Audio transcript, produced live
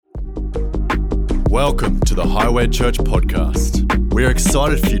Welcome to the Highway Church podcast. We are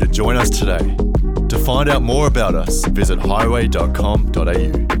excited for you to join us today. To find out more about us, visit highway.com.au.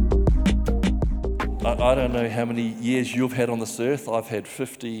 I don't know how many years you've had on this earth. I've had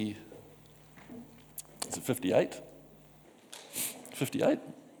 58? 58?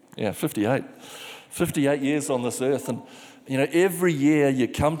 Yeah, 58. 58 years on this earth. And, you know, every year you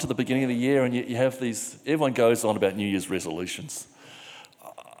come to the beginning of the year and you have these, everyone goes on about New Year's resolutions.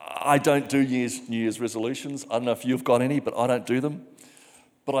 I don't do New Year's resolutions. I don't know if you've got any, but I don't do them.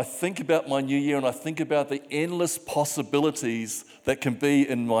 But I think about my new year and I think about the endless possibilities that can be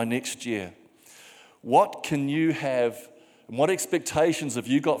in my next year. What can you have, and what expectations have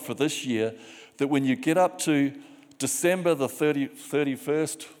you got for this year that when you get up to December the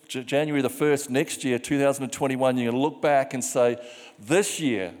 31st, January the 1st next year, 2021, you're going to look back and say, this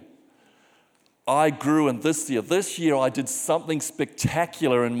year, I grew in this year. This year I did something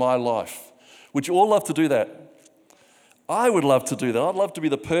spectacular in my life. Would you all love to do that? I would love to do that. I'd love to be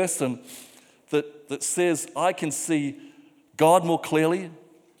the person that says, I can see God more clearly.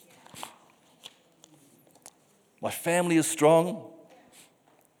 My family is strong.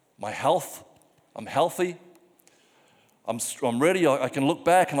 My health, I'm healthy. I'm ready. I can look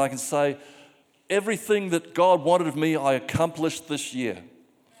back and I can say, everything that God wanted of me, I accomplished this year.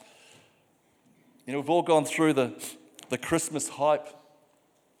 You know, we've all gone through the Christmas hype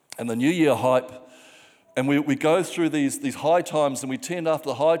and the New Year hype, and we go through these high times, and we tend after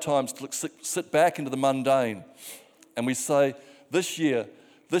the high times to sit back into the mundane, and we say, this year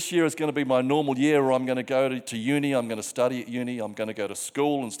is going to be my normal year, or I'm going to go to uni, I'm going to study at uni, I'm going to go to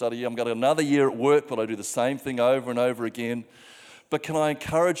school and study, I'm going to another year at work, but I do the same thing over and over again. But can I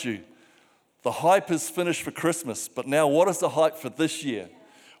encourage you, the hype is finished for Christmas, but now what is the hype for this year?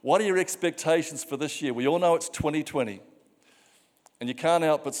 What are your expectations for this year? We all know it's 2020. And you can't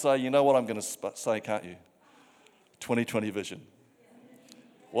help but say, you know what I'm going to say, can't you? 2020 vision.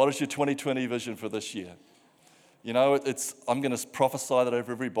 What is your 2020 vision for this year? You know, I'm going to prophesy that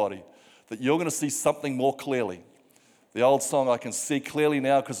over everybody, that you're going to see something more clearly. The old song, I can see clearly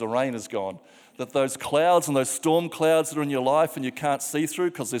now because the rain is gone. That those clouds and those storm clouds that are in your life and you can't see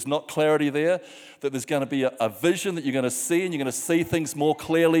through because there's not clarity there, that there's going to be a vision that you're going to see, and you're going to see things more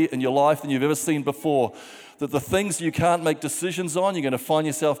clearly in your life than you've ever seen before. That the things you can't make decisions on, you're going to find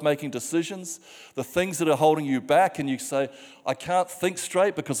yourself making decisions. The things that are holding you back and you say, I can't think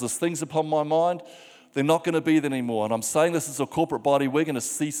straight because there's things upon my mind, they're not going to be there anymore. And I'm saying this as a corporate body, we're going to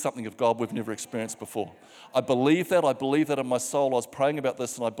see something of God we've never experienced before. I believe that in my soul. I was praying about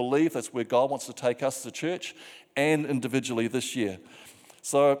this, and I believe that's where God wants to take us as a church and individually this year.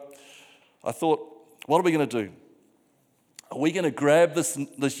 So I thought, what are we going to do? Are we going to grab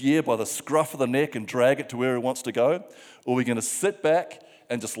this year by the scruff of the neck and drag it to where it wants to go? Or are we going to sit back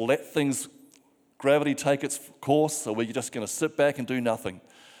and just let gravity take its course? Or are we just going to sit back and do nothing?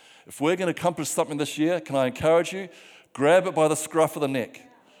 If we're going to accomplish something this year, can I encourage you? Grab it by the scruff of the neck.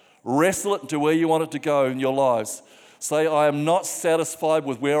 Wrestle it to where you want it to go in your lives. Say, I am not satisfied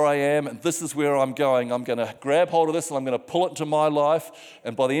with where I am, and this is where I'm going. I'm going to grab hold of this, and I'm going to pull it into my life,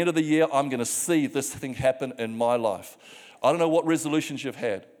 and by the end of the year, I'm going to see this thing happen in my life. I don't know what resolutions you've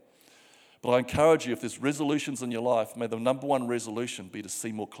had, but I encourage you, if there's resolutions in your life, may the number one resolution be to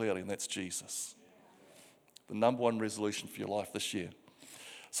see more clearly, and that's Jesus. The number one resolution for your life this year.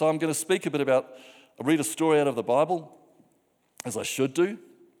 So I'm going to speak a bit about, I'll read a story out of the Bible, as I should do.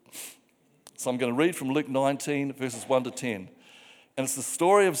 So I'm going to read from Luke 19, verses 1 to 10. And it's the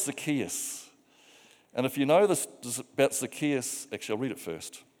story of Zacchaeus. And if you know this about Zacchaeus, actually, I'll read it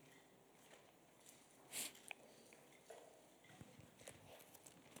first.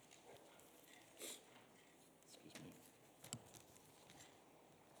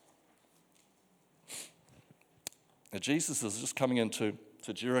 Now, Jesus is just coming into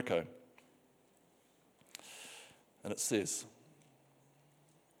Jericho. And it says,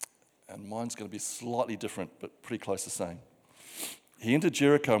 and mine's going to be slightly different, but pretty close to the same. He entered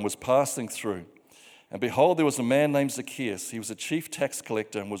Jericho and was passing through. And behold, there was a man named Zacchaeus. He was a chief tax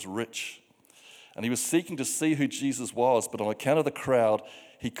collector and was rich. And he was seeking to see who Jesus was, but on account of the crowd,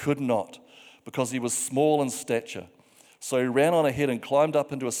 he could not, because he was small in stature. So he ran on ahead and climbed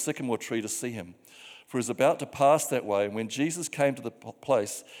up into a sycamore tree to see him. For he was about to pass that way. And when Jesus came to the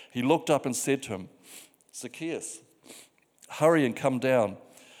place, he looked up and said to him, Zacchaeus, hurry and come down,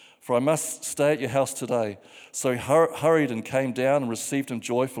 for I must stay at your house today. So he hurried and came down and received him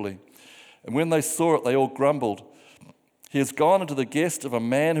joyfully. And when they saw it, they all grumbled. He has gone into the guest of a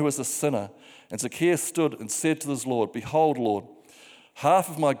man who is a sinner. And Zacchaeus stood and said to his Lord, Behold, Lord, Half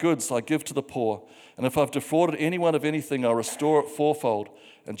of my goods I give to the poor, and if I've defrauded anyone of anything, I restore it fourfold."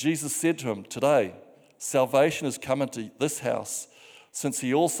 And Jesus said to him, "Today, salvation has come into this house, since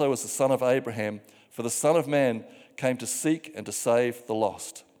he also is the son of Abraham, for the Son of Man came to seek and to save the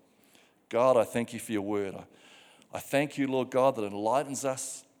lost." God, I thank you for your word. I thank you, Lord God, that it enlightens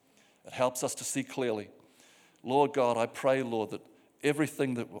us. It helps us to see clearly. Lord God, I pray, Lord, that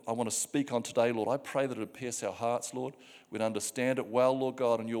everything that I want to speak on today, Lord, I pray that it would pierce our hearts, Lord. We'd understand it well, Lord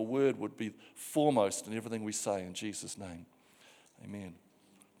God, and your word would be foremost in everything we say in Jesus' name. Amen.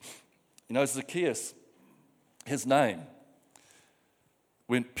 You know, Zacchaeus, his name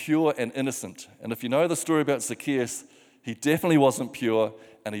went pure and innocent. And if you know the story about Zacchaeus, he definitely wasn't pure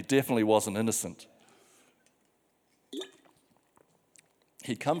and he definitely wasn't innocent.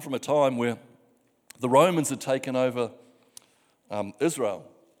 He'd come from a time where the Romans had taken over Israel,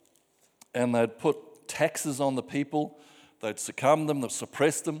 and they'd put taxes on the people, they'd succumb them, they'd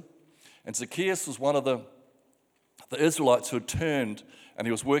suppress them. And Zacchaeus was one of the Israelites who had turned, and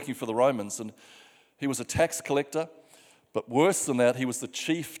he was working for the Romans, and he was a tax collector, but worse than that, he was the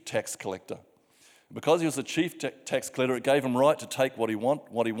chief tax collector. Because he was the chief tax collector, it gave him right to take what he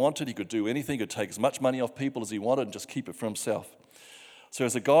wanted. He could do anything, he could take as much money off people as he wanted and just keep it for himself. So he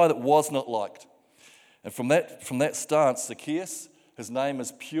was a guy that was not liked. And from that stance, Zacchaeus, his name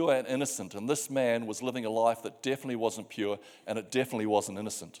is pure and innocent, and this man was living a life that definitely wasn't pure, and it definitely wasn't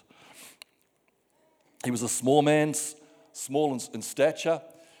innocent. He was a small man, small in stature,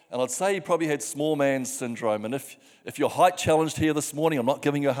 and I'd say he probably had small man syndrome. And if you're height challenged here this morning, I'm not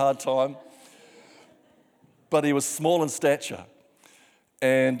giving you a hard time, but he was small in stature.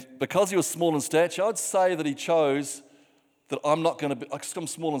 And because he was small in stature, I'd say that he chose that I'm not going to be, because I'm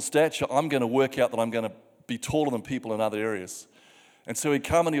small in stature, I'm going to work out that I'm going to be taller than people in other areas. And so he'd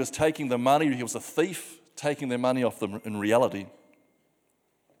come and he was taking the money. He was a thief, taking their money off them in reality.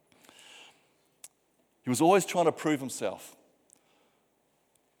 He was always trying to prove himself.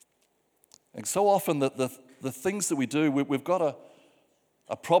 And so often the things that we do, we've got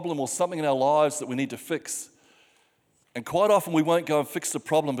a problem or something in our lives that we need to fix. And quite often we won't go and fix the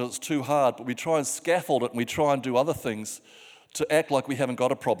problem because it's too hard, but we try and scaffold it and we try and do other things to act like we haven't got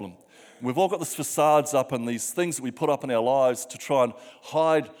a problem. We've all got these facades up and these things that we put up in our lives to try and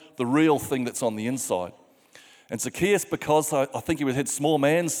hide the real thing that's on the inside. And Zacchaeus, because I think he had small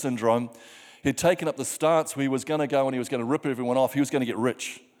man syndrome, he'd taken up the stance where he was going to go and he was going to rip everyone off. He was going to get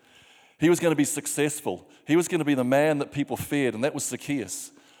rich. He was going to be successful. He was going to be the man that people feared, and that was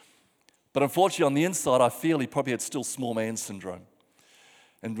Zacchaeus. But unfortunately, on the inside, I feel he probably had still small man syndrome.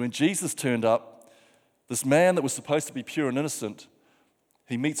 And when Jesus turned up, this man that was supposed to be pure and innocent,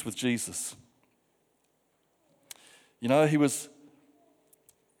 he meets with Jesus. You know, he was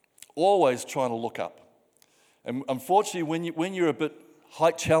always trying to look up. And unfortunately, when you're a bit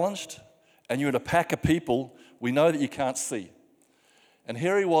height challenged and you're in a pack of people, we know that you can't see. And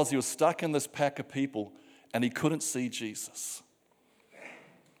here he was stuck in this pack of people, and he couldn't see Jesus.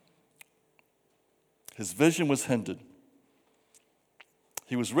 His vision was hindered.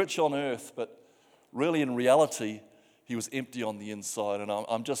 He was rich on earth, but really in reality, he was empty on the inside. And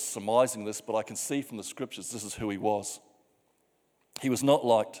I'm just surmising this, but I can see from the scriptures this is who he was. He was not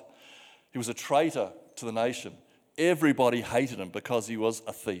liked. He was a traitor to the nation. Everybody hated him because he was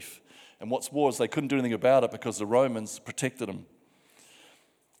a thief. And what's more is they couldn't do anything about it because the Romans protected him.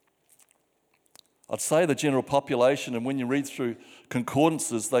 I'd say the general population, and when you read through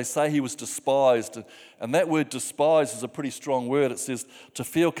concordances, they say he was despised. And that word despised is a pretty strong word. It says to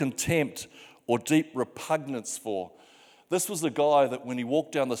feel contempt or deep repugnance for. This was a guy that when he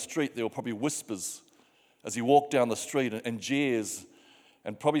walked down the street, there were probably whispers as he walked down the street and jeers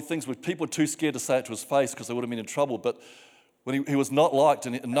and probably things where people were too scared to say it to his face because they would have been in trouble. But when he was not liked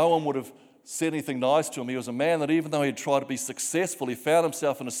and no one would have said anything nice to him, he was a man that even though he had tried to be successful, he found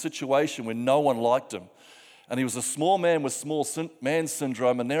himself in a situation where no one liked him. And he was a small man with small man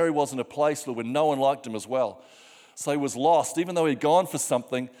syndrome, and there he was in a place where no one liked him as well. So he was lost, even though he'd gone for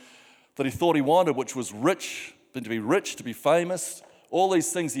something that he thought he wanted, which was rich, to be rich, to be famous. All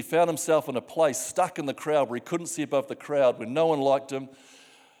these things, he found himself in a place stuck in the crowd where he couldn't see above the crowd, where no one liked him,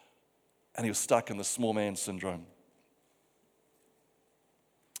 and he was stuck in the small man syndrome.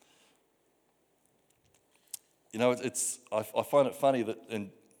 You know, I find it funny that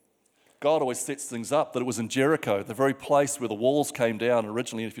God always sets things up, that it was in Jericho, the very place where the walls came down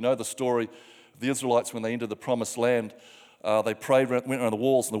originally. And if you know the story of the Israelites when they entered the promised land, they prayed, went around the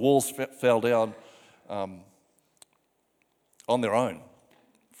walls, and the walls fell down on their own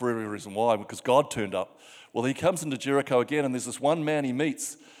for every reason why, because God turned up. Well, he comes into Jericho again, and there's this one man he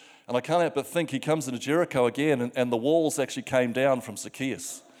meets, And I can't help but think he comes into Jericho again, and the walls actually came down from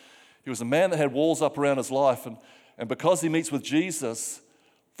Zacchaeus. He was a man that had walls up around his life, and because he meets with Jesus,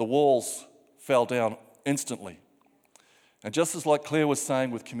 the walls fell down instantly. And just as like Claire was saying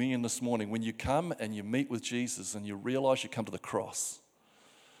with communion this morning, when you come and you meet with Jesus and you realize you come to the cross,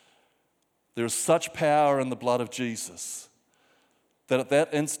 there is such power in the blood of Jesus that at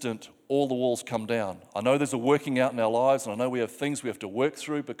that instant, all the walls come down. I know there's a working out in our lives, and I know we have things we have to work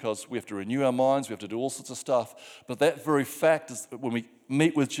through because we have to renew our minds, we have to do all sorts of stuff. But that very fact is when we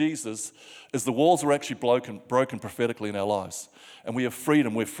meet with Jesus, is the walls are actually broken prophetically in our lives. And we have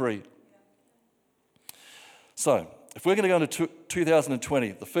freedom, we're free. So, if we're going to go into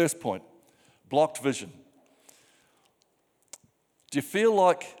 2020, the first point, blocked vision. Do you feel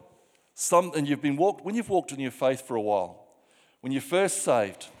like when you've walked in your faith for a while, when you're first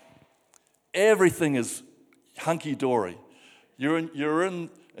saved, everything is hunky-dory. You're in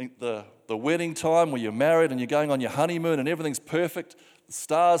the wedding time where you're married and you're going on your honeymoon and everything's perfect. The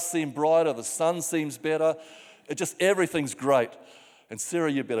stars seem brighter, the sun seems better. Everything's great. And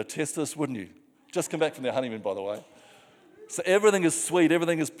Sarah, you better test this, wouldn't you? Just come back from their honeymoon, by the way. So everything is sweet,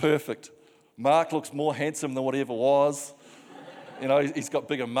 everything is perfect. Mark looks more handsome than what he ever was. You know, he's got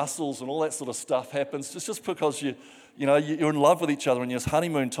bigger muscles and all that sort of stuff happens. It's just because you're in love with each other and it's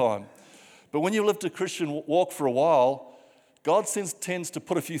honeymoon time. But when you've lived a Christian walk for a while, God tends to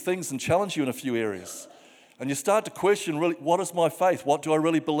put a few things and challenge you in a few areas. And you start to question, really, what is my faith? What do I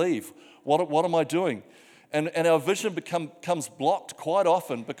really believe? What am I doing? And our vision becomes blocked quite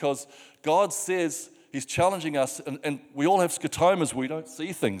often because God says He's challenging us, and we all have scotomas where we don't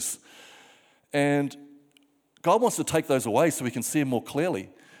see things. And God wants to take those away so we can see them more clearly.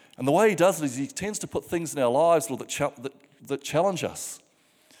 And the way He does it is He tends to put things in our lives that challenge us.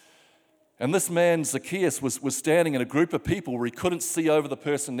 And this man, Zacchaeus, was standing in a group of people where he couldn't see over the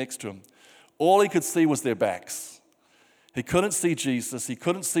person next to him. All he could see was their backs. He couldn't see Jesus. He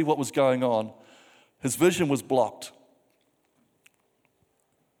couldn't see what was going on. His vision was blocked.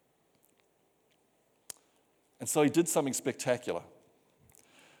 And so he did something spectacular.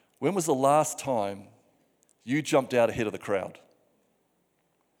 When was the last time you jumped out ahead of the crowd?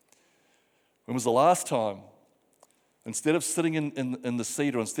 When was the last time, instead of sitting in the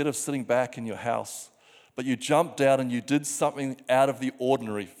seat or instead of sitting back in your house, but you jumped out and you did something out of the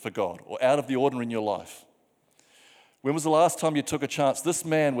ordinary for God or out of the ordinary in your life? When was the last time you took a chance? This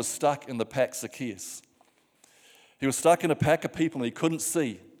man was stuck in the pack, Zacchaeus. He was stuck in a pack of people and he couldn't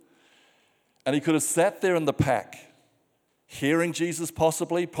see. And he could have sat there in the pack, hearing Jesus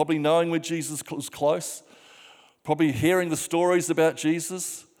probably knowing where Jesus was close, probably hearing the stories about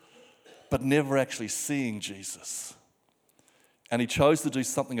Jesus, but never actually seeing Jesus. And he chose to do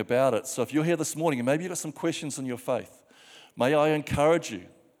something about it. So if you're here this morning and maybe you've got some questions in your faith, may I encourage you,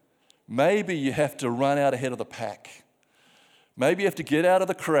 maybe you have to run out ahead of the pack. Maybe you have to get out of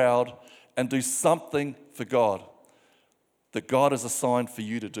the crowd and do something for God that God has assigned for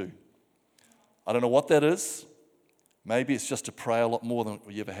you to do. I don't know what that is. Maybe it's just to pray a lot more than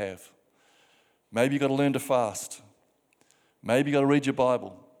you ever have. Maybe you've got to learn to fast. Maybe you've got to read your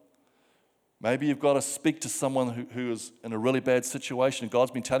Bible. Maybe you've got to speak to someone who is in a really bad situation.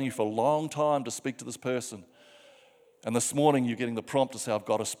 God's been telling you for a long time to speak to this person. And this morning you're getting the prompt to say, I've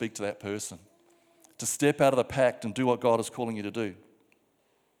got to speak to that person. To step out of the pack and do what God is calling you to do.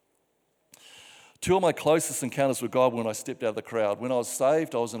 Two of my closest encounters with God when I stepped out of the crowd. When I was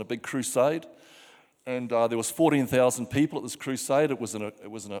saved, I was in a big crusade. And there was 14,000 people at this crusade. It was in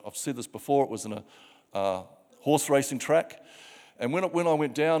a, I've said this before, it was in a horse racing track. And when I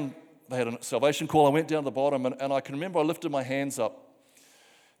went down, they had a salvation call. I went down to the bottom, and I can remember I lifted my hands up,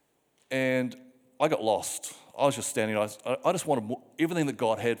 and I got lost. I was just standing there. I just wanted everything that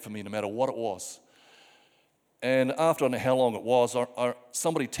God had for me, no matter what it was. And after I don't know how long it was,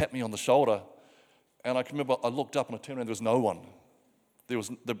 somebody tapped me on the shoulder, and I can remember I looked up and I turned around, there was no one.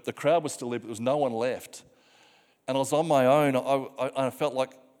 The crowd was still there, but there was no one left. And I was on my own. I felt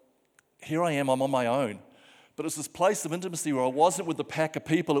like, here I am, I'm on my own. But it was this place of intimacy where I wasn't with the pack of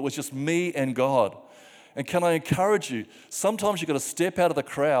people, it was just me and God. And can I encourage you, sometimes you've got to step out of the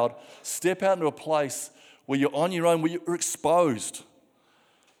crowd, step out into a place where you're on your own, where you're exposed,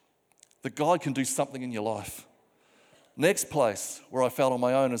 that God can do something in your life. Next place where I felt on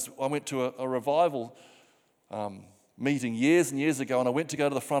my own is I went to a revival meeting years and years ago, and I went to go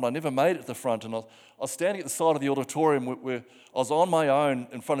to the front. I never made it to the front, and I was standing at the side of the auditorium where I was on my own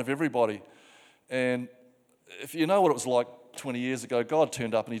in front of everybody. And if you know what it was like 20 years ago, God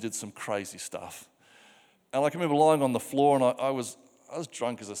turned up and He did some crazy stuff. And I can remember lying on the floor, and was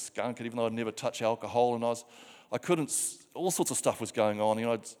drunk as a skunk, and even though I'd never touched alcohol, and I couldn't, all sorts of stuff was going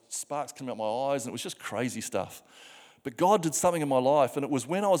on. Sparks coming out my eyes, and it was just crazy stuff. But God did something in my life, and it was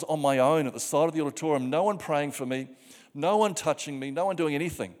when I was on my own at the side of the auditorium, no one praying for me, no one touching me, no one doing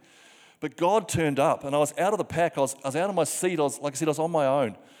anything. But God turned up, and I was out of the pack. I was out of my seat. Like I said, I was on my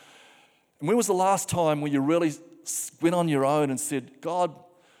own. And when was the last time when you really went on your own and said, God,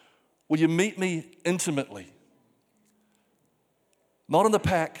 will you meet me intimately? Not in the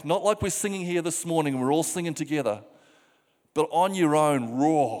pack, not like we're singing here this morning, we're all singing together, but on your own,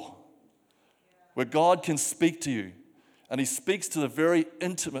 raw, where God can speak to you, and He speaks to the very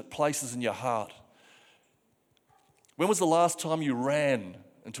intimate places in your heart. When was the last time you ran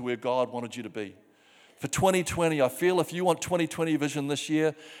into where God wanted you to be? For 2020, I feel if you want 2020 vision this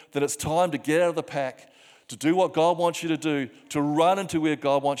year, that it's time to get out of the pack, to do what God wants you to do, to run into where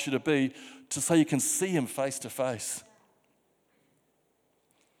God wants you to be, so you can see Him face to face.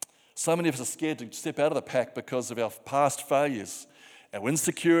 So many of us are scared to step out of the pack because of our past failures, our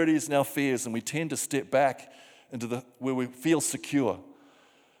insecurities and our fears, and we tend to step back into where we feel secure.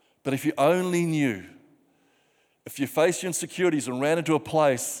 But if you only knew, if you faced your insecurities and ran into a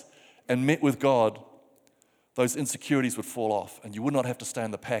place and met with God, those insecurities would fall off and you would not have to stay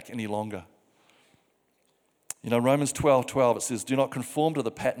in the pack any longer. Romans 12:12, it says, do not conform to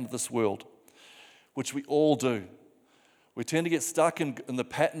the pattern of this world, which we all do. We tend to get stuck in the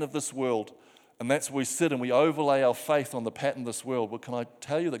pattern of this world, and that's where we sit and we overlay our faith on the pattern of this world. Well, can I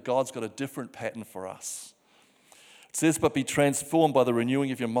tell you that God's got a different pattern for us? It says, but be transformed by the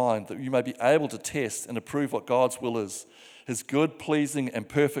renewing of your mind, that you may be able to test and approve what God's will is, His good, pleasing, and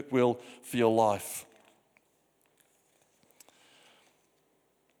perfect will for your life.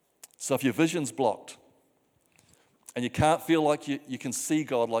 So if your vision's blocked, and you can't feel like you can see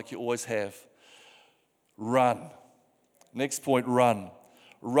God like you always have, run. Next point, run.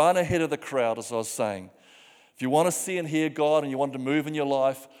 Run ahead of the crowd, as I was saying. If you want to see and hear God and you want to move in your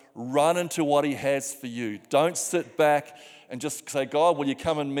life, run into what He has for you. Don't sit back and just say, God, will you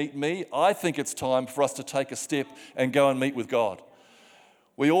come and meet me? I think it's time for us to take a step and go and meet with God.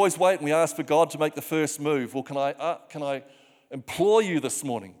 We always wait and we ask for God to make the first move. Well, can I implore you this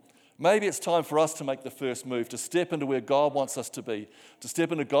morning? Maybe it's time for us to make the first move, to step into where God wants us to be, to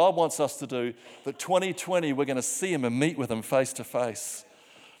step into what God wants us to do, that 2020 we're going to see Him and meet with Him face to face.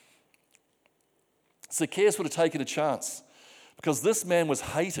 Zacchaeus would have taken a chance because this man was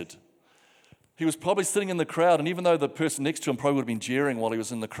hated. He was probably sitting in the crowd, and even though the person next to him probably would have been jeering while he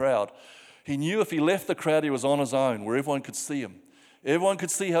was in the crowd, he knew if he left the crowd, he was on his own, where everyone could see him. Everyone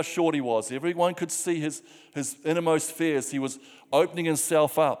could see how short he was. Everyone could see his innermost fears. He was opening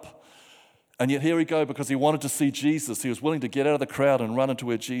himself up. And yet here we go, because he wanted to see Jesus. He was willing to get out of the crowd and run into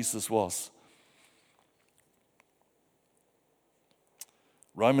where Jesus was.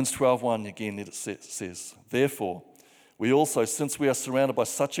 Romans 12:1 again, it says, therefore, we also, since we are surrounded by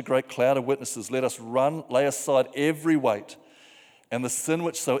such a great cloud of witnesses, let us lay aside every weight and the sin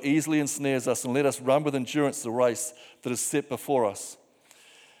which so easily ensnares us, and let us run with endurance the race that is set before us.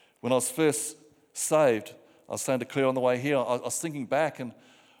 When I was first saved, I was saying to Claire on the way here, I was thinking back, and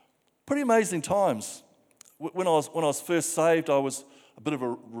pretty amazing times. When I was first saved, I was a bit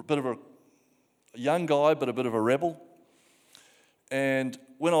of a young guy, but a bit of a rebel. And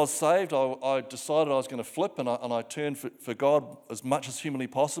when I was saved, I decided I was going to flip, and I turned for God as much as humanly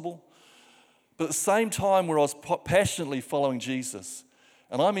possible. But at the same time, where I was passionately following Jesus,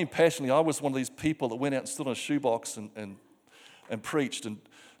 and I mean passionately, I was one of these people that went out and stood on a shoebox and preached and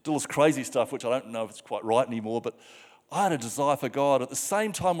did all this crazy stuff, which I don't know if it's quite right anymore, but I had a desire for God. At the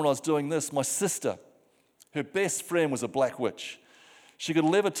same time when I was doing this, my sister, her best friend was a black witch. She could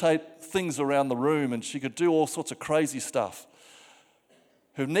levitate things around the room, and she could do all sorts of crazy stuff.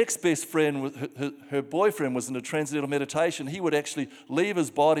 Her next best friend, her boyfriend, was into transcendental meditation. He would actually leave his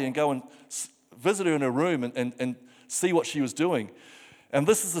body and go and visit her in her room and see what she was doing. And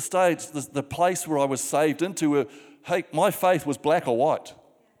this is the stage, the place where I was saved into, where, hey, my faith was black or white.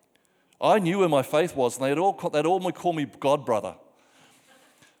 I knew where my faith was, and they'd all call me God brother.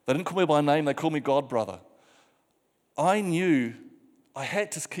 They didn't call me by name, they called me God brother. I knew I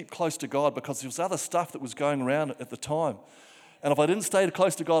had to keep close to God because there was other stuff that was going around at the time. And if I didn't stay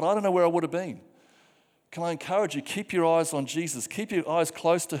close to God, I don't know where I would have been. Can I encourage you, keep your eyes on Jesus. Keep your eyes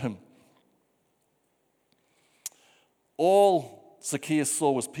close to Him. All Zacchaeus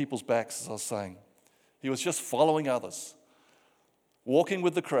saw was people's backs, as I was saying. He was just following others, walking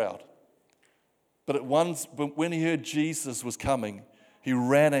with the crowd. But when he heard Jesus was coming, he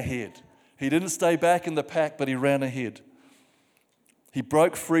ran ahead. He didn't stay back in the pack, but he ran ahead. He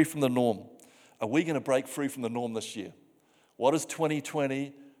broke free from the norm. Are we going to break free from the norm this year? What is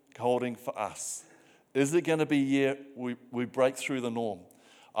 2020 holding for us? Is it going to be a year we break through the norm?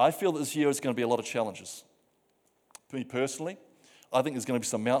 I feel that this year is going to be a lot of challenges. For me personally, I think there's going to be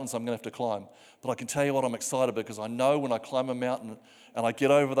some mountains I'm going to have to climb. But I can tell you what I'm excited because I know when I climb a mountain and I get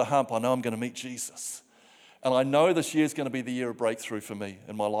over the hump, I know I'm going to meet Jesus. And I know this year is going to be the year of breakthrough for me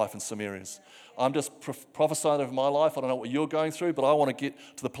in my life in some areas. I'm just prophesying over my life. I don't know what you're going through, but I want to get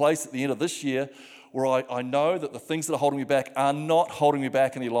to the place at the end of this year where I know that the things that are holding me back are not holding me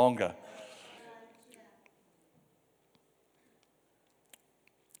back any longer.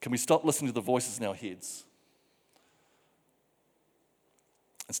 Can we stop listening to the voices in our heads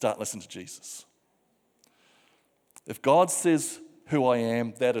and start listening to Jesus? If God says who I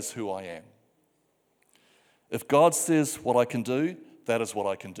am, that is who I am. If God says what I can do, that is what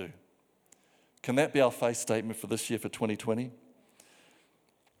I can do. Can that be our faith statement for this year, for 2020?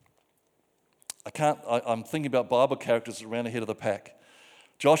 I'm thinking about Bible characters that ran ahead of the pack.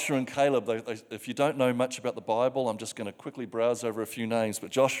 Joshua and Caleb, if you don't know much about the Bible, I'm just going to quickly browse over a few names, but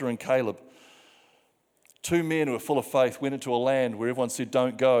Joshua and Caleb, two men who were full of faith, went into a land where everyone said,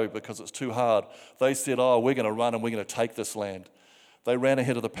 don't go because it's too hard. They said, we're going to run and we're going to take this land. They ran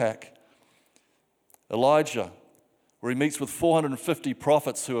ahead of the pack. Elijah, where he meets with 450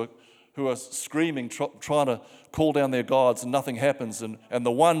 prophets who are screaming, trying to call down their gods, and nothing happens. And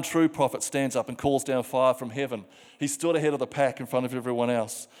the one true prophet stands up and calls down fire from heaven. He stood ahead of the pack in front of everyone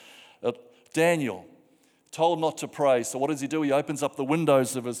else. Daniel, told not to pray. So what does he do? He opens up the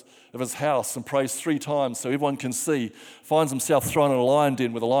windows of his house and prays 3 times so everyone can see. Finds himself thrown in a lion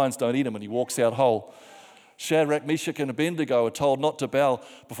den where the lions don't eat him, and he walks out whole. Shadrach, Meshach, and Abednego are told not to bow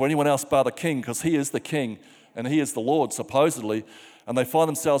before anyone else bar the king, because he is the king and he is the Lord, supposedly. And they find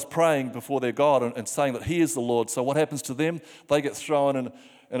themselves praying before their God and saying that he is the Lord. So what happens to them? They get thrown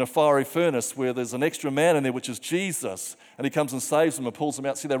in a fiery furnace where there's an extra man in there, which is Jesus. And he comes and saves them and pulls them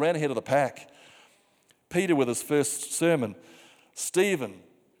out. See, they ran ahead of the pack. Peter with his first sermon. Stephen,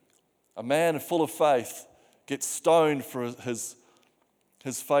 a man full of faith, gets stoned for his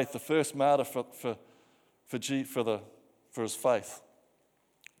faith, the first martyr for his faith.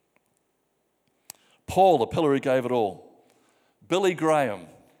 Paul, the pillar who gave it all. Billy Graham,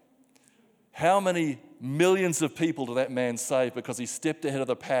 how many millions of people did that man save because he stepped ahead of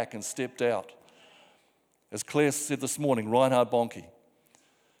the pack and stepped out? As Claire said this morning, Reinhard Bonnke.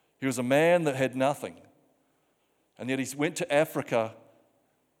 He was a man that had nothing, and yet he went to Africa,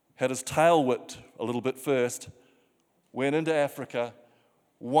 had his tail whipped a little bit first, went into Africa,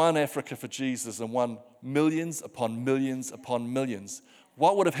 won Africa for Jesus, and won millions upon millions upon millions.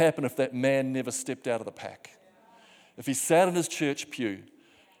 What would have happened if that man never stepped out of the pack? If he sat in his church pew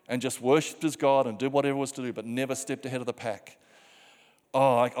and just worshipped his God and did whatever was to do, but never stepped ahead of the pack.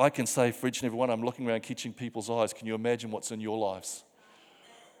 I can say for each and every one, I'm looking around catching people's eyes. Can you imagine what's in your lives?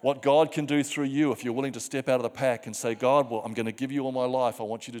 What God can do through you if you're willing to step out of the pack and say, God, well, I'm going to give you all my life. I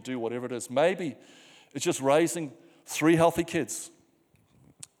want you to do whatever it is. Maybe it's just raising 3 healthy kids,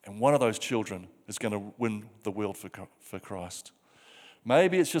 and one of those children is going to win the world for Christ.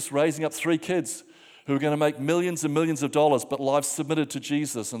 Maybe it's just raising up 3 kids who are going to make millions and millions of dollars, but lives submitted to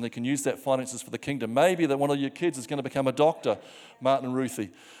Jesus, and they can use that finances for the kingdom. Maybe that one of your kids is going to become a doctor, Martin and Ruthie,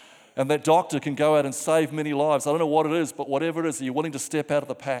 and that doctor can go out and save many lives. I don't know what it is, but whatever it is, are you willing to step out of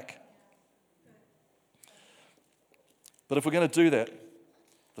the pack? But if we're going to do that,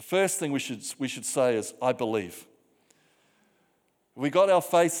 the first thing we should say is, I believe. We got our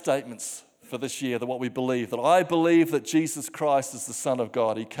faith statements for this year, that what we believe, that I believe that Jesus Christ is the Son of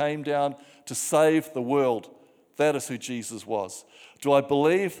God. He came down to save the world. That is who Jesus was. Do I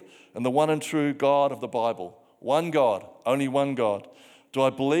believe in the one and true God of the Bible? One God, only one God. Do I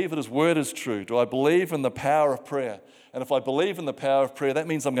believe that His word is true? Do I believe in the power of prayer? And if I believe in the power of prayer, that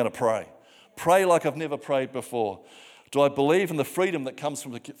means I'm going to pray. Pray like I've never prayed before. Do I believe in the freedom that comes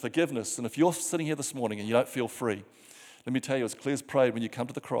from forgiveness? And if you're sitting here this morning and you don't feel free, let me tell you, as Claire's prayed, when you come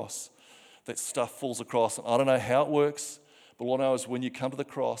to the cross, that stuff falls across. And I don't know how it works, but all I know is when you come to the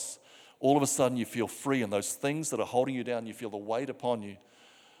cross, all of a sudden you feel free, and those things that are holding you down, you feel the weight upon you.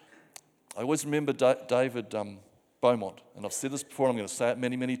 I always remember David Beaumont, and I've said this before, I'm going to say it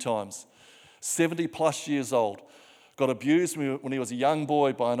many, many times. 70 plus years old, got abused when he was a young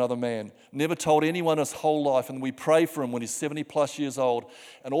boy by another man, never told anyone his whole life, and we pray for him when he's 70 plus years old,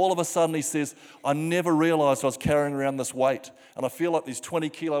 and all of a sudden he says, I never realized I was carrying around this weight, and I feel like these 20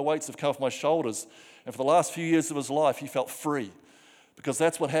 kilo weights have come off my shoulders. And for the last few years of his life, he felt free, because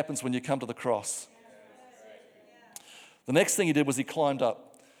that's what happens when you come to the cross. The next thing he did was he climbed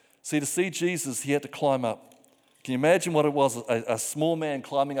up. See, to see Jesus, he had to climb up. Can you imagine what it was, a small man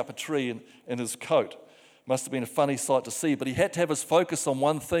climbing up a tree in his coat? Must have been a funny sight to see, but he had to have his focus on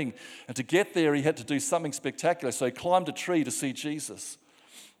one thing. And to get there, he had to do something spectacular. So he climbed a tree to see Jesus.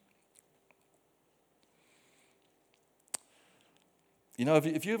 You know,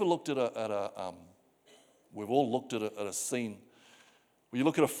 if you ever looked at we've all looked at a scene where you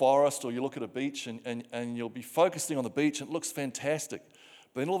look at a forest or you look at a beach and you'll be focusing on the beach and it looks fantastic.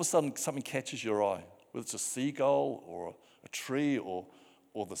 But then all of a sudden something catches your eye, whether it's a seagull or a tree or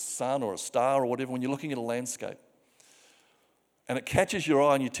the sun or a star or whatever, when you're looking at a landscape. And it catches your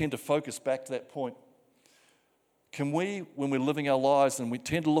eye and you tend to focus back to that point. Can we, when we're living our lives, and we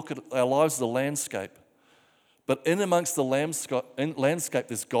tend to look at our lives as a landscape, but in amongst the landscape,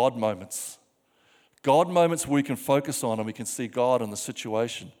 there's God moments. God moments where we can focus on and we can see God in the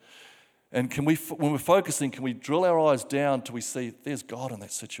situation. And can we, when we're focusing, can we drill our eyes down till we see there's God in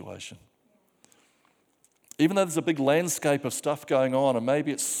that situation? Even though there's a big landscape of stuff going on, and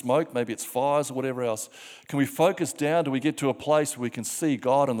maybe it's smoke, maybe it's fires or whatever else, can we focus down till we get to a place where we can see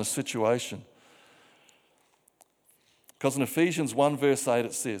God in the situation? Because in Ephesians 1 verse 8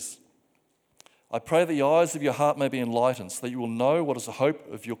 it says, I pray that the eyes of your heart may be enlightened, so that you will know what is the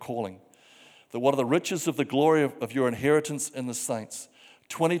hope of your calling, that what are the riches of the glory of your inheritance in the saints.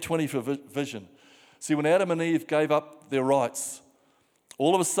 2020 for vision. See, when Adam and Eve gave up their rights,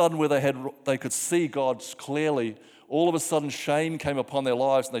 all of a sudden where they could see God clearly, all of a sudden shame came upon their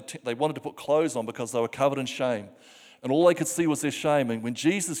lives, and they wanted to put clothes on because they were covered in shame. And all they could see was their shame. And when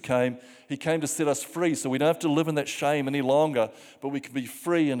Jesus came, he came to set us free, so we don't have to live in that shame any longer, but we can be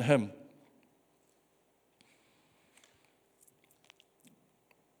free in him.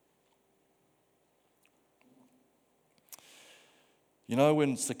 You know,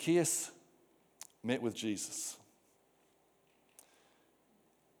 when Zacchaeus met with Jesus,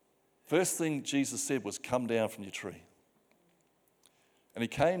 first thing Jesus said was, come down from your tree. And he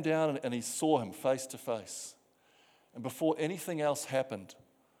came down and he saw him face to face. And before anything else happened,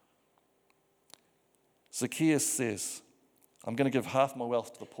 Zacchaeus says, I'm going to give half my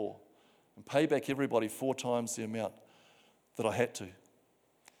wealth to the poor and pay back everybody 4 times the amount that I had to.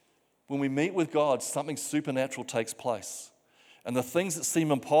 When we meet with God, something supernatural takes place. And the things that seem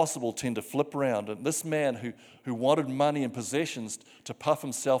impossible tend to flip around. And this man who wanted money and possessions to puff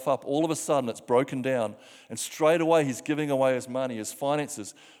himself up, all of a sudden it's broken down. And straight away he's giving away his money, his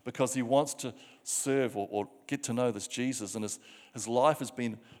finances, because he wants to serve or get to know this Jesus. And his life has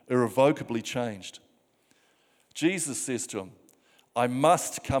been irrevocably changed. Jesus says to him, I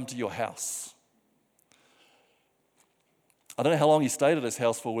must come to your house. I don't know how long he stayed at his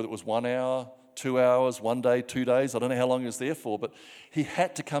house for, whether it was 1 hour, 2 hours, 1 day, 2 days. I don't know how long he was there for, but he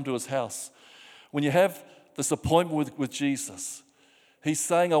had to come to his house. When you have this appointment with Jesus, he's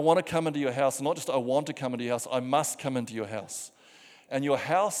saying, I want to come into your house. And not just I want to come into your house, I must come into your house. And your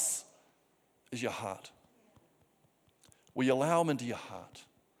house is your heart. Will you allow him into your heart?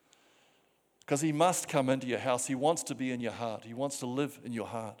 Because he must come into your house. He wants to be in your heart. He wants to live in your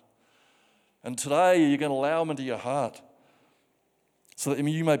heart. And today you're going to allow him into your heart, so that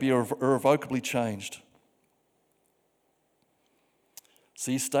you may be irrevocably changed.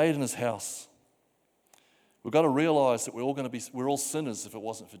 So he stayed in his house. We've got to realize that we're all sinners if it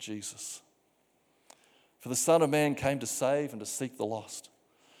wasn't for Jesus. For the Son of Man came to save and to seek the lost.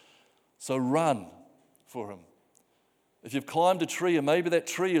 So run for him. If you've climbed a tree, and maybe that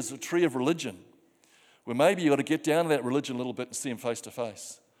tree is a tree of religion, where maybe you've got to get down to that religion a little bit and see him face to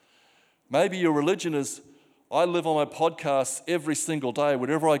face. Maybe your religion is, I live on my podcasts every single day.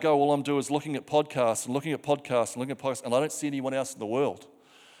 Wherever I go, all I'm doing is looking at podcasts and looking at podcasts and looking at podcasts, and I don't see anyone else in the world.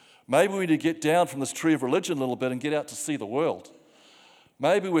 Maybe we need to get down from this tree of religion a little bit and get out to see the world.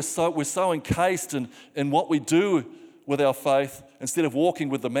 Maybe we're so encased in what we do with our faith instead of walking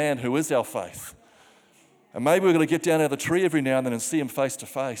with the man who is our faith. And maybe we're going to get down out of the tree every now and then and see him face to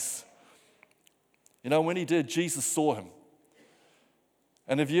face. You know, when he did, Jesus saw him.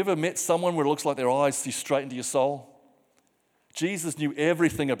 And have you ever met someone where it looks like their eyes see straight into your soul? Jesus knew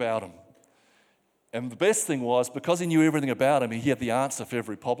everything about him. And the best thing was, because he knew everything about him, he had the answer for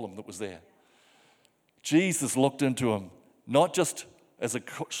every problem that was there. Jesus looked into him, not just as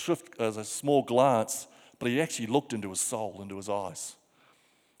a small glance, but he actually looked into his soul, into his eyes.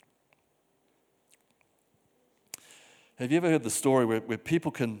 Have you ever heard the story where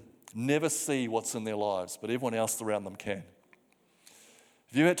people can never see what's in their lives, but everyone else around them can?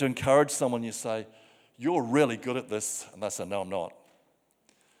 If you had to encourage someone, you say, you're really good at this, and they say, no, I'm not.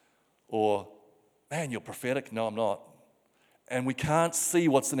 Or, man, you're prophetic. No, I'm not. And we can't see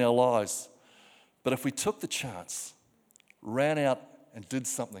what's in our lives. But if we took the chance, ran out and did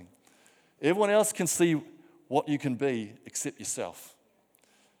something, everyone else can see what you can be except yourself.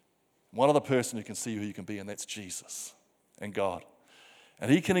 One other person who can see who you can be, and that's Jesus and God. And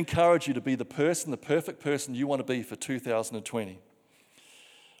He can encourage you to be the perfect person you want to be for 2020.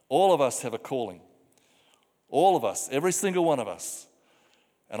 All of us have a calling. All of us, every single one of us.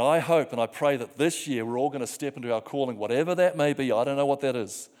 And I hope and I pray that this year we're all going to step into our calling, whatever that may be. I don't know what that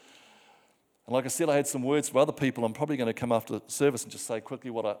is. And like I said, I had some words for other people. I'm probably going to come after the service and just say quickly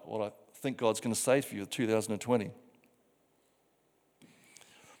what I think God's going to say for you in 2020.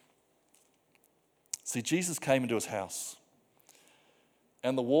 See, Jesus came into His house.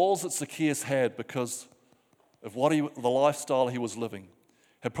 And the walls that Zacchaeus had, because of the lifestyle he was living,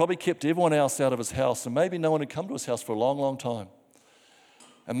 had probably kept everyone else out of his house. And maybe no one had come to his house for a long, long time.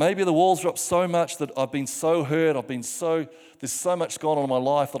 And maybe the walls are up so much that I've been so hurt, there's so much going on in my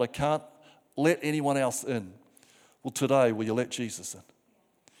life that I can't let anyone else in. Well, today, will you let Jesus in?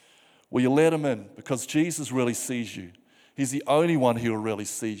 Will you let Him in? Because Jesus really sees you. He's the only one who will really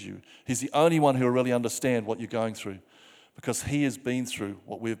see you. He's the only one who will really understand what you're going through, because He has been through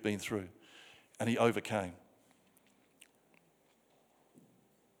what we've been through, and He overcame.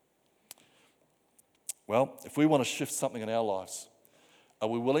 Well, if we want to shift something in our lives, are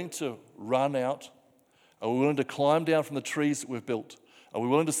we willing to run out? Are we willing to climb down from the trees that we've built? Are we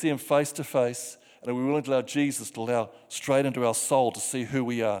willing to see Him face to face? And are we willing to allow Jesus to allow straight into our soul to see who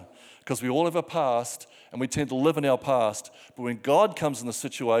we are? Because we all have a past, and we tend to live in our past. But when God comes in the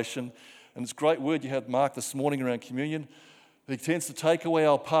situation, and it's a great word you had, Mark, this morning around communion, He tends to take away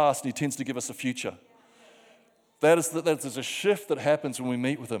our past, and He tends to give us a future. There's a shift that happens when we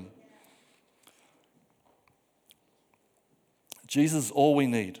meet with Him. Jesus is all we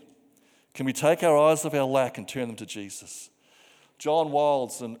need. Can we take our eyes off our lack and turn them to Jesus? John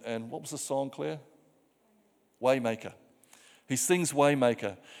Wilds, and what was the song, Claire? Waymaker. He sings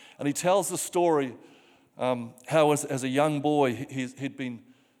Waymaker. And he tells the story how as a young boy, they'd been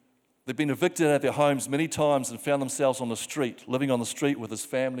evicted out of their homes many times and found themselves on the street, living on the street with his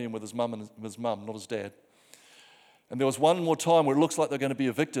family and with his mum, not his dad. And there was one more time where it looks like they're going to be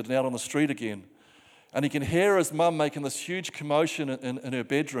evicted and out on the street again. And he can hear his mum making this huge commotion in her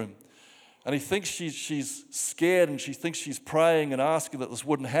bedroom. And he thinks she's scared, and she thinks she's praying and asking that this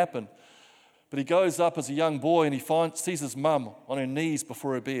wouldn't happen. But he goes up as a young boy, and he sees his mum on her knees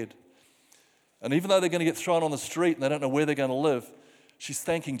before her bed. And even though they're going to get thrown on the street and they don't know where they're going to live, she's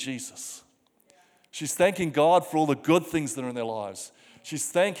thanking Jesus. She's thanking God for all the good things that are in their lives. She's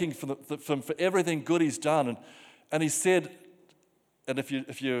thanking for everything good He's done. And he said, and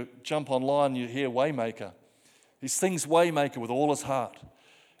if you jump online, you hear Waymaker. He sings Waymaker with all his heart.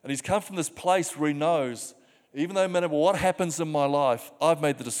 And he's come from this place where he knows, even though no matter what happens in my life, I've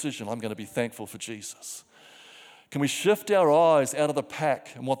made the decision I'm going to be thankful for Jesus. Can we shift our eyes out of the pack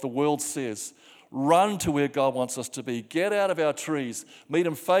and what the world says? Run to where God wants us to be. Get out of our trees, meet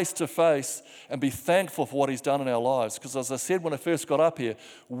Him face to face, and be thankful for what He's done in our lives. Because as I said when I first got up here,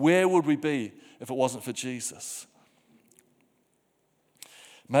 where would we be if it wasn't for Jesus?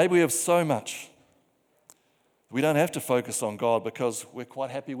 Maybe we have so much. We don't have to focus on God because we're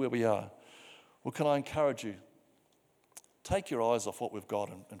quite happy where we are. Well, can I encourage you? Take your eyes off what we've got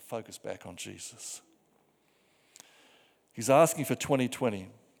and focus back on Jesus. He's asking for 2020.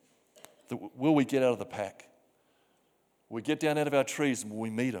 Will we get out of the pack? Will we get down out of our trees and will we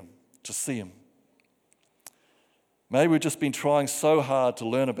meet Him to see Him? Maybe we've just been trying so hard to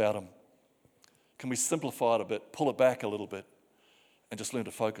learn about Him. Can we simplify it a bit, pull it back a little bit, and just learn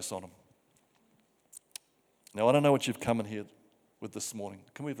to focus on Him? Now, I don't know what you've come in here with this morning.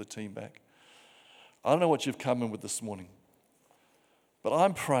 Can we have the team back? I don't know what you've come in with this morning. But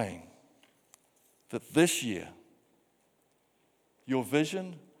I'm praying that this year, your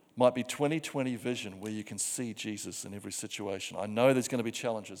vision might be 2020 vision where you can see Jesus in every situation. I know there's going to be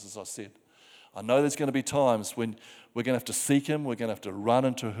challenges, as I said. I know there's going to be times when we're going to have to seek Him. We're going to have to run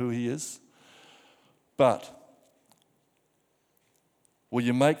into who He is. But will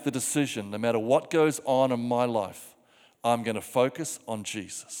you make the decision, no matter what goes on in my life, I'm going to focus on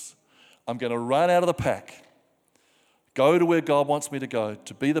Jesus. I'm going to run out of the pack, go to where God wants me to go,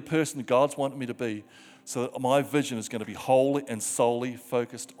 to be the person God's wanted me to be, so that my vision is going to be wholly and solely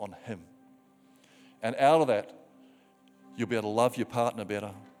focused on Him. And out of that, you'll be able to love your partner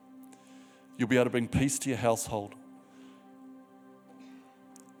better. You'll be able to bring peace to your household.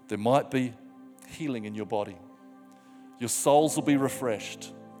 There might be healing in your body. Your souls will be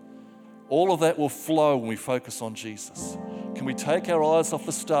refreshed. All of that will flow when we focus on Jesus. Can we take our eyes off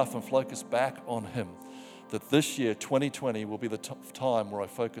the stuff and focus back on Him? That this year, 2020, will be the time where I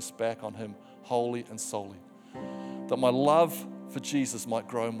focus back on Him wholly and solely. That my love for Jesus might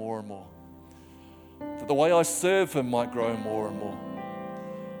grow more and more. That the way I serve Him might grow more and more.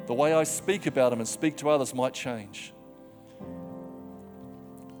 the way I speak about Him and speak to others might change.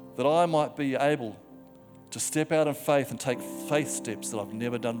 That I might be able to step out in faith and take faith steps that I've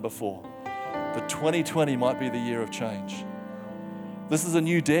never done before. That 2020 might be the year of change. This is a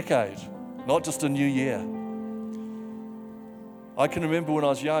new decade, not just a new year. I can remember when I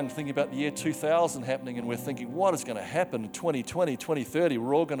was young thinking about the year 2000 happening, and we're thinking, what is going to happen in 2020, 2030?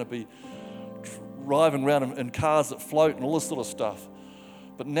 We're all going to be driving around in cars that float and all this sort of stuff.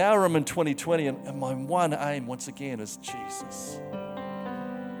 But now I'm in 2020, and my one aim, once again, is Jesus.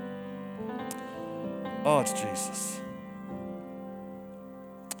 Oh, it's Jesus.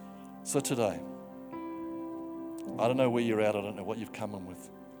 So today, I don't know where you're at, I don't know what you've come in with.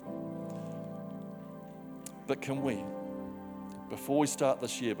 But can we, before we start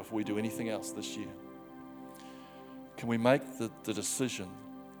this year, before we do anything else this year, can we make the decision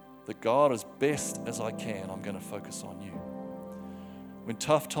that God, as best as I can, I'm going to focus on you. When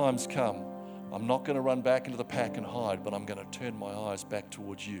tough times come, I'm not going to run back into the pack and hide, but I'm going to turn my eyes back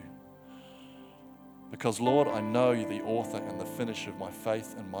towards you. Because, Lord, I know you're the author and the finisher of my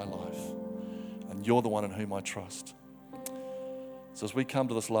faith and my life. And you're the one in whom I trust. So as we come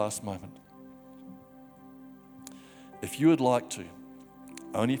to this last moment, if you would like to,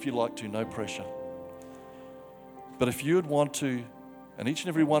 only if you'd like to, no pressure. But if you would want to, and each and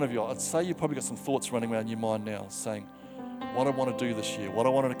every one of you, I'd say you've probably got some thoughts running around your mind now saying, what I want to do this year, what I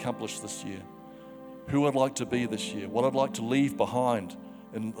want to accomplish this year, who I'd like to be this year, what I'd like to leave behind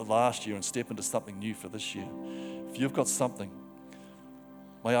in the last year and step into something new for this year. If you've got something,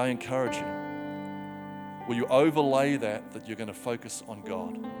 may I encourage you, will you overlay that you're going to focus on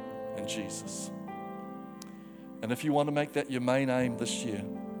God and Jesus? And if you want to make that your main aim this year,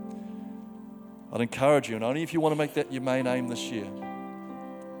 I'd encourage you, and only if you want to make that your main aim this year,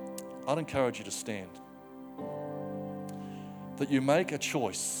 I'd encourage you to stand. That you make a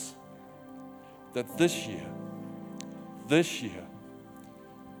choice that this year,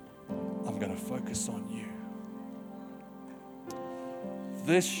 I'm going to focus on you.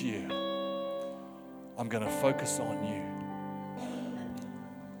 This year, I'm going to focus on you.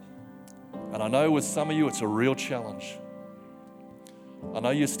 And I know with some of you, it's a real challenge. I know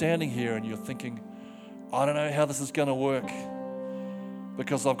you're standing here and you're thinking, I don't know how this is going to work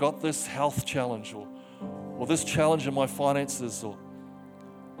because I've got this health challenge or this challenge in my finances or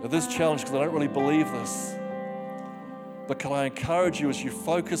this challenge because I don't really believe this. But can I encourage you as you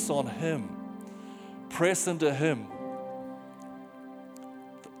focus on Him, press into Him,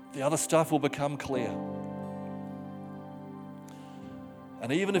 the other stuff will become clear.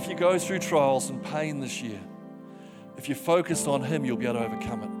 And even if you go through trials and pain this year, if you focus on Him, you'll be able to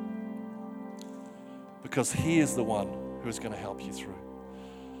overcome it. Because He is the one who is going to help you through.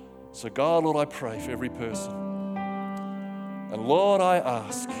 So God, Lord, I pray for every person. And Lord, I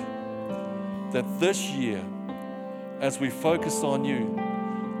ask that this year, as we focus on you,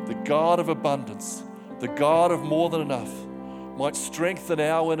 the God of abundance, the God of more than enough, might strengthen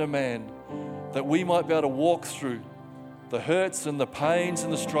our inner man, that we might be able to walk through the hurts and the pains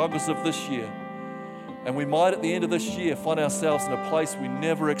and the struggles of this year. And we might at the end of this year find ourselves in a place we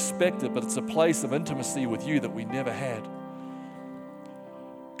never expected, but it's a place of intimacy with you that we never had.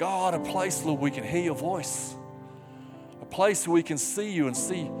 God, a place, Lord, we can hear your voice. A place where we can see you and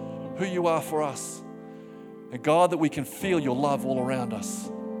see who you are for us. And God, that we can feel your love all around us.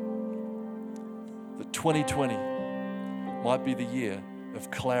 That 2020 might be the year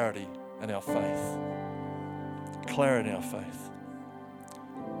of clarity in our faith. Clarity in our faith.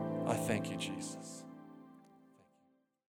 I thank you, Jesus.